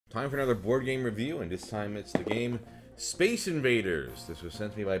Time for another board game review, and this time it's the game Space Invaders. This was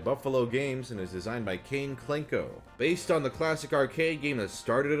sent to me by Buffalo Games and is designed by Kane Klenko. Based on the classic arcade game that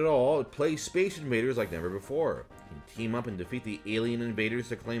started it all, play Space Invaders like never before. Can you team up and defeat the alien invaders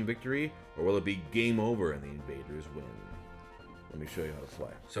to claim victory, or will it be game over and the invaders win? Let me show you how to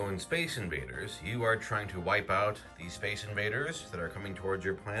play. So in Space Invaders, you are trying to wipe out these space invaders that are coming towards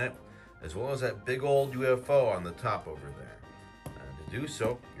your planet, as well as that big old UFO on the top over there. And to do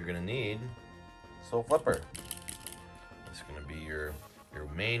so, you're going to need Soul Flipper. It's going to be your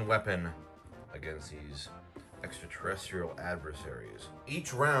main weapon against these extraterrestrial adversaries.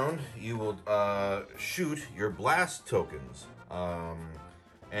 Each round, you will shoot your blast tokens.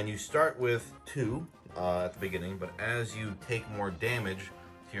 And you start with 2 at the beginning, but as you take more damage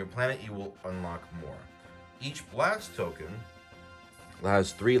to your planet, you will unlock more. Each blast token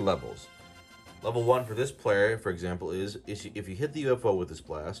has 3 levels. Level 1 for this player, for example, is if you hit the UFO with this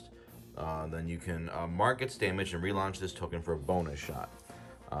blast, then you can mark its damage and relaunch this token for a bonus shot.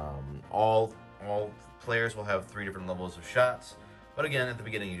 All players will have 3 different levels of shots, but again, at the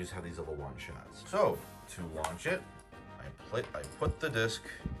beginning, you just have these level 1 shots. So, to launch it, I put the disc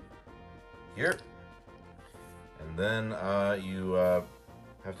here, and then you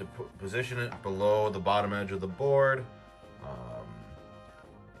have to position it below the bottom edge of the board,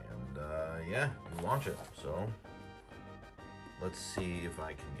 yeah, you launch it. So let's see if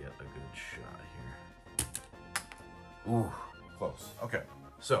I can get a good shot here. Ooh, close. Okay,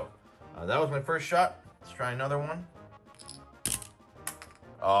 so that was my first shot. Let's try another one.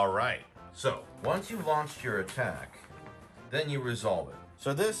 All right, so once you've launched your attack, then you resolve it.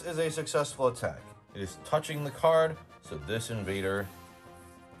 So this is a successful attack. It is touching the card, so this invader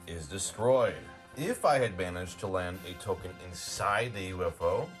is destroyed. If I had managed to land a token inside the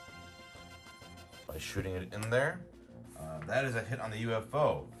UFO by shooting it in there, that is a hit on the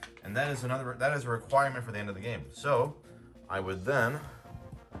UFO, and that is a requirement for the end of the game. So I would then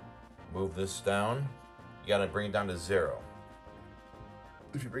move this down. You gotta bring it down to 0.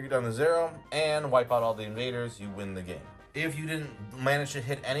 If you bring it down to 0 and wipe out all the invaders, you win the game. If you didn't manage to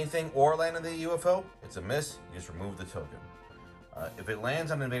hit anything or land in the UFO, it's a miss. You just remove the token. If it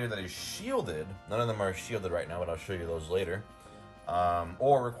lands on an invader that is shielded, none of them are shielded right now, but I'll show you those later,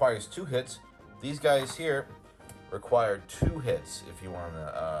 or requires 2 hits, these guys here require 2 hits if you want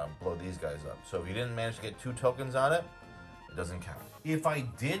to blow these guys up. So if you didn't manage to get 2 tokens on it, it doesn't count. If I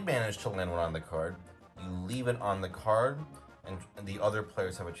did manage to land one on the card, you leave it on the card, and the other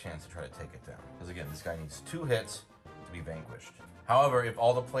players have a chance to try to take it down. Because again, this guy needs 2 hits to be vanquished. However, if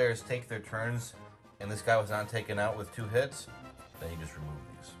all the players take their turns and this guy was not taken out with 2 hits, then you just remove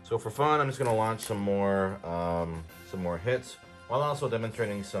these. So for fun, I'm just gonna launch some more hits, while also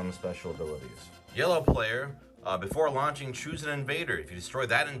demonstrating some special abilities. Yellow player, before launching, choose an invader. If you destroy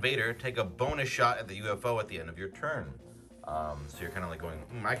that invader, take a bonus shot at the UFO at the end of your turn. So you're kind of like going,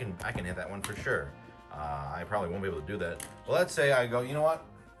 I can hit that one for sure. I probably won't be able to do that. But let's say I go, you know what?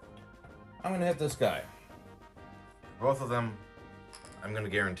 I'm gonna hit this guy. Both of them, I'm gonna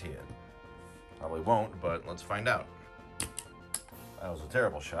guarantee it. Probably won't, but let's find out. That was a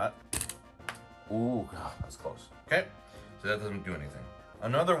terrible shot. Ooh, God, that's close. Okay, so that doesn't do anything.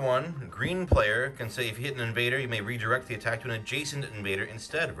 Another one, green player can say if you hit an invader, you may redirect the attack to an adjacent invader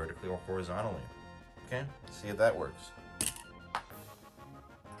instead, vertically or horizontally. Okay, let's see if that works.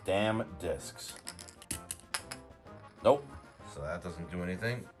 Damn discs. Nope, so that doesn't do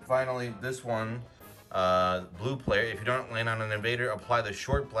anything. Finally, this one, blue player, if you don't land on an invader, apply the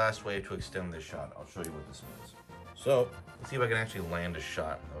short blast wave to extend this shot. I'll show you what this means. So, let's see if I can actually land a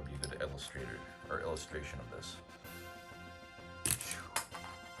shot. That would be a good illustration of this.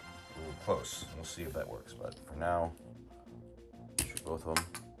 A little close. We'll see if that works, but for now, shoot both of them.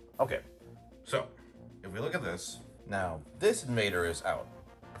 Okay, so, if we look at this, now, this invader is out.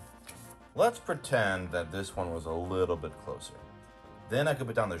 Let's pretend that this one was a little bit closer. Then I could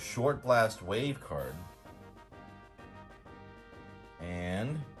put down the short blast wave card,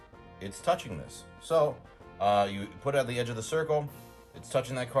 and it's touching this. So, you put it at the edge of the circle, it's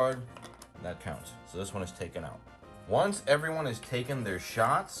touching that card, and that counts. So this one is taken out. Once everyone has taken their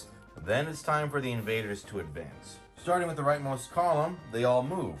shots, then it's time for the invaders to advance. Starting with the rightmost column, they all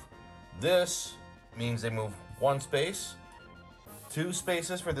move. This means they move 1 space, 2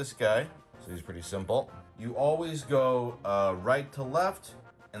 spaces for this guy, so he's pretty simple. You always go right to left,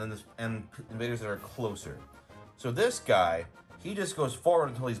 and then invaders that are closer. So this guy, he just goes forward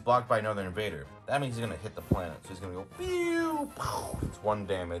until he's blocked by another invader. That means he's gonna hit the planet. So he's gonna go, pew, pew. It's 1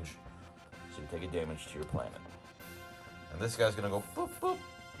 damage. So you take a damage to your planet. And this guy's gonna go, boop, boop,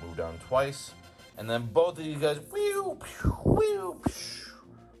 move down twice. And then both of you guys, whew, pew, whew, pew,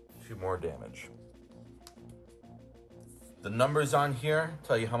 2 more damage. The numbers on here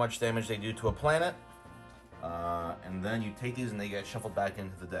tell you how much damage they do to a planet. And then you take these and they get shuffled back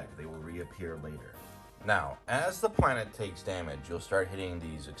into the deck. They will reappear later. Now, as the planet takes damage, you'll start hitting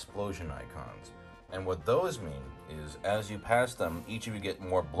these explosion icons. And what those mean is, as you pass them, each of you get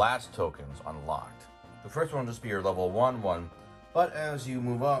more blast tokens unlocked. The first one will just be your level 1 one, but as you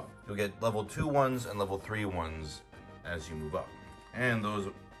move up, you'll get level 2 ones and level 3 ones as you move up. And those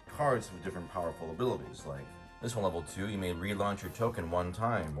cards have different powerful abilities, like this one, level 2, you may relaunch your token 1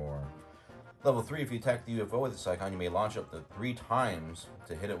 time, or level 3, if you attack the UFO with this icon, you may launch up to 3 times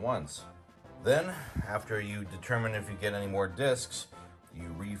to hit it once. Then, after you determine if you get any more discs,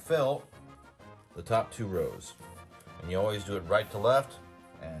 you refill the top 2 rows. And you always do it right to left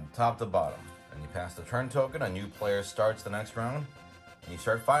and top to bottom. And you pass the turn token, a new player starts the next round, and you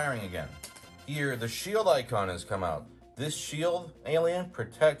start firing again. Here, the shield icon has come out. This shield alien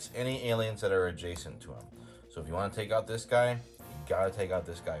protects any aliens that are adjacent to him. So if you want to take out this guy, you gotta take out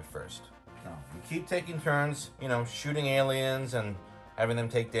this guy first. Now, you keep taking turns, shooting aliens and having them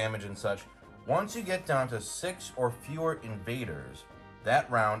take damage and such. Once you get down to 6 or fewer invaders, that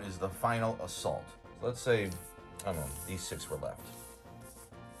round is the final assault. So let's say, I don't know, these 6 were left.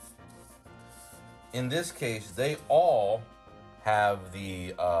 In this case, they all have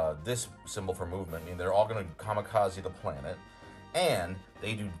the this symbol for movement. I mean, they're all going to kamikaze the planet, and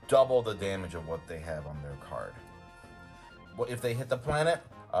they do double the damage of what they have on their card. Well, if they hit the planet,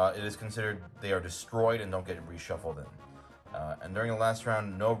 it is considered they are destroyed and don't get reshuffled in. And during the last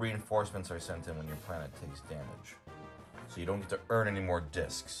round, no reinforcements are sent in when your planet takes damage. So you don't get to earn any more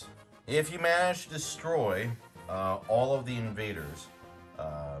discs. If you manage to destroy all of the invaders,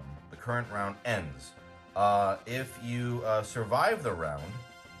 the current round ends. If you survive the round,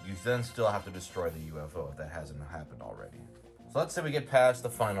 you then still have to destroy the UFO if that hasn't happened already. So let's say we get past the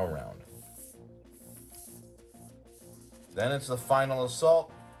final round. Then it's the final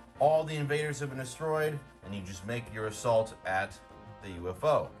assault. All the invaders have been destroyed, and you just make your assault at the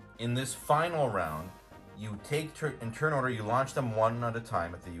UFO. In this final round, you take in turn order, you launch them 1 at a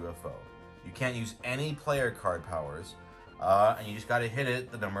time at the UFO. You can't use any player card powers, and you just gotta hit it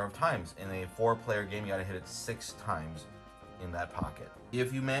the number of times. In a 4-player game, you gotta hit it 6 times in that pocket.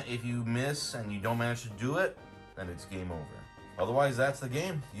 If you miss and you don't manage to do it, then it's game over. Otherwise, that's the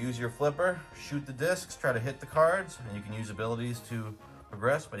game. Use your flipper, shoot the discs, try to hit the cards, and you can use abilities to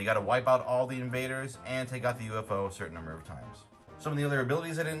progress, but you gotta wipe out all the invaders and take out the UFO a certain number of times. Some of the other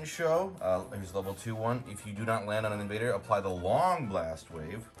abilities I didn't show, here's level 2 one. If you do not land on an invader, apply the long blast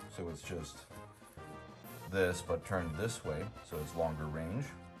wave. So it's just this, but turned this way, so it's longer range.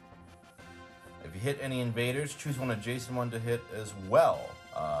 If you hit any invaders, choose one adjacent one to hit as well,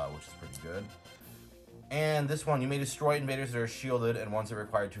 which is pretty good. And this one, you may destroy invaders that are shielded and ones that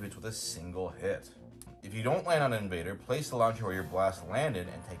require 2 hits with a single hit. If you don't land on an invader, place the launcher where your blast landed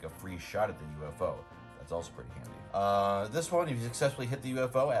and take a free shot at the UFO. That's also pretty handy. This one, if you successfully hit the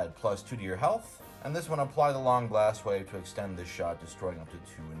UFO, add +2 to your health. And this one, apply the long blast wave to extend this shot, destroying up to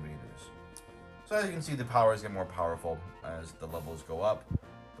 2 invaders. So as you can see, the powers get more powerful as the levels go up.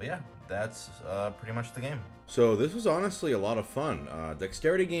 But yeah, that's pretty much the game. So this was honestly a lot of fun.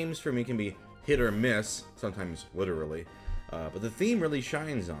 Dexterity games for me can be hit or miss, sometimes literally. But the theme really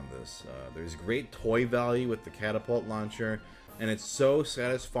shines on this. There's great toy value with the catapult launcher, and it's so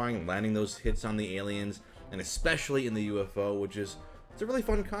satisfying landing those hits on the aliens, and especially in the UFO, it's a really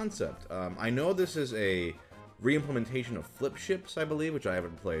fun concept. I know this is a re-implementation of flip ships, I believe, which I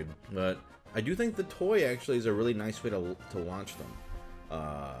haven't played, but I do think the toy actually is a really nice way to launch them.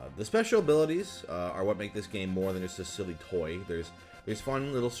 The special abilities are what make this game more than just a silly toy. There's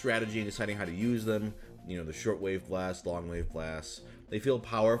fun little strategy in deciding how to use them. The shortwave blast, long wave blasts. They feel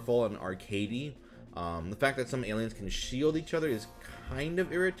powerful and arcadey. The fact that some aliens can shield each other is kind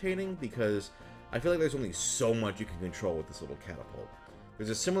of irritating because I feel like there's only so much you can control with this little catapult. There's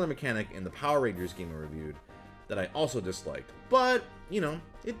a similar mechanic in the Power Rangers game I reviewed that I also disliked. But,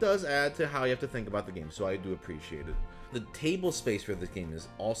 it does add to how you have to think about the game, so I do appreciate it. The table space for this game is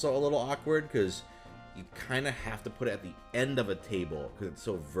also a little awkward because you kind of have to put it at the end of a table because it's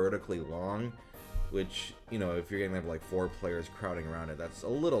so vertically long, which, if you're going to have like 4 players crowding around it, that's a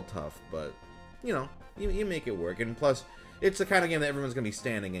little tough, but, you make it work. And plus, it's the kind of game that everyone's going to be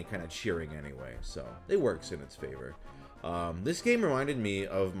standing and kind of cheering anyway, so it works in its favor. This game reminded me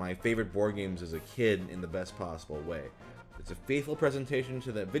of my favorite board games as a kid in the best possible way. It's a faithful presentation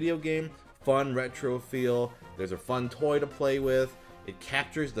to that video game, fun retro feel, there's a fun toy to play with, it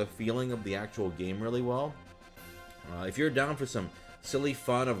captures the feeling of the actual game really well. If you're down for some silly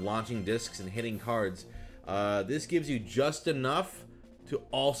fun of launching discs and hitting cards, this gives you just enough to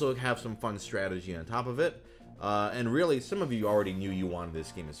also have some fun strategy on top of it. And really, some of you already knew you wanted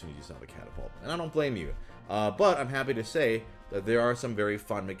this game as soon as you saw the catapult, and I don't blame you. But I'm happy to say that there are some very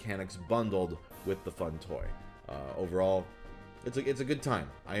fun mechanics bundled with the fun toy. Overall, it's a good time.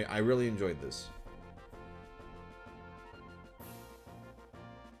 I really enjoyed this.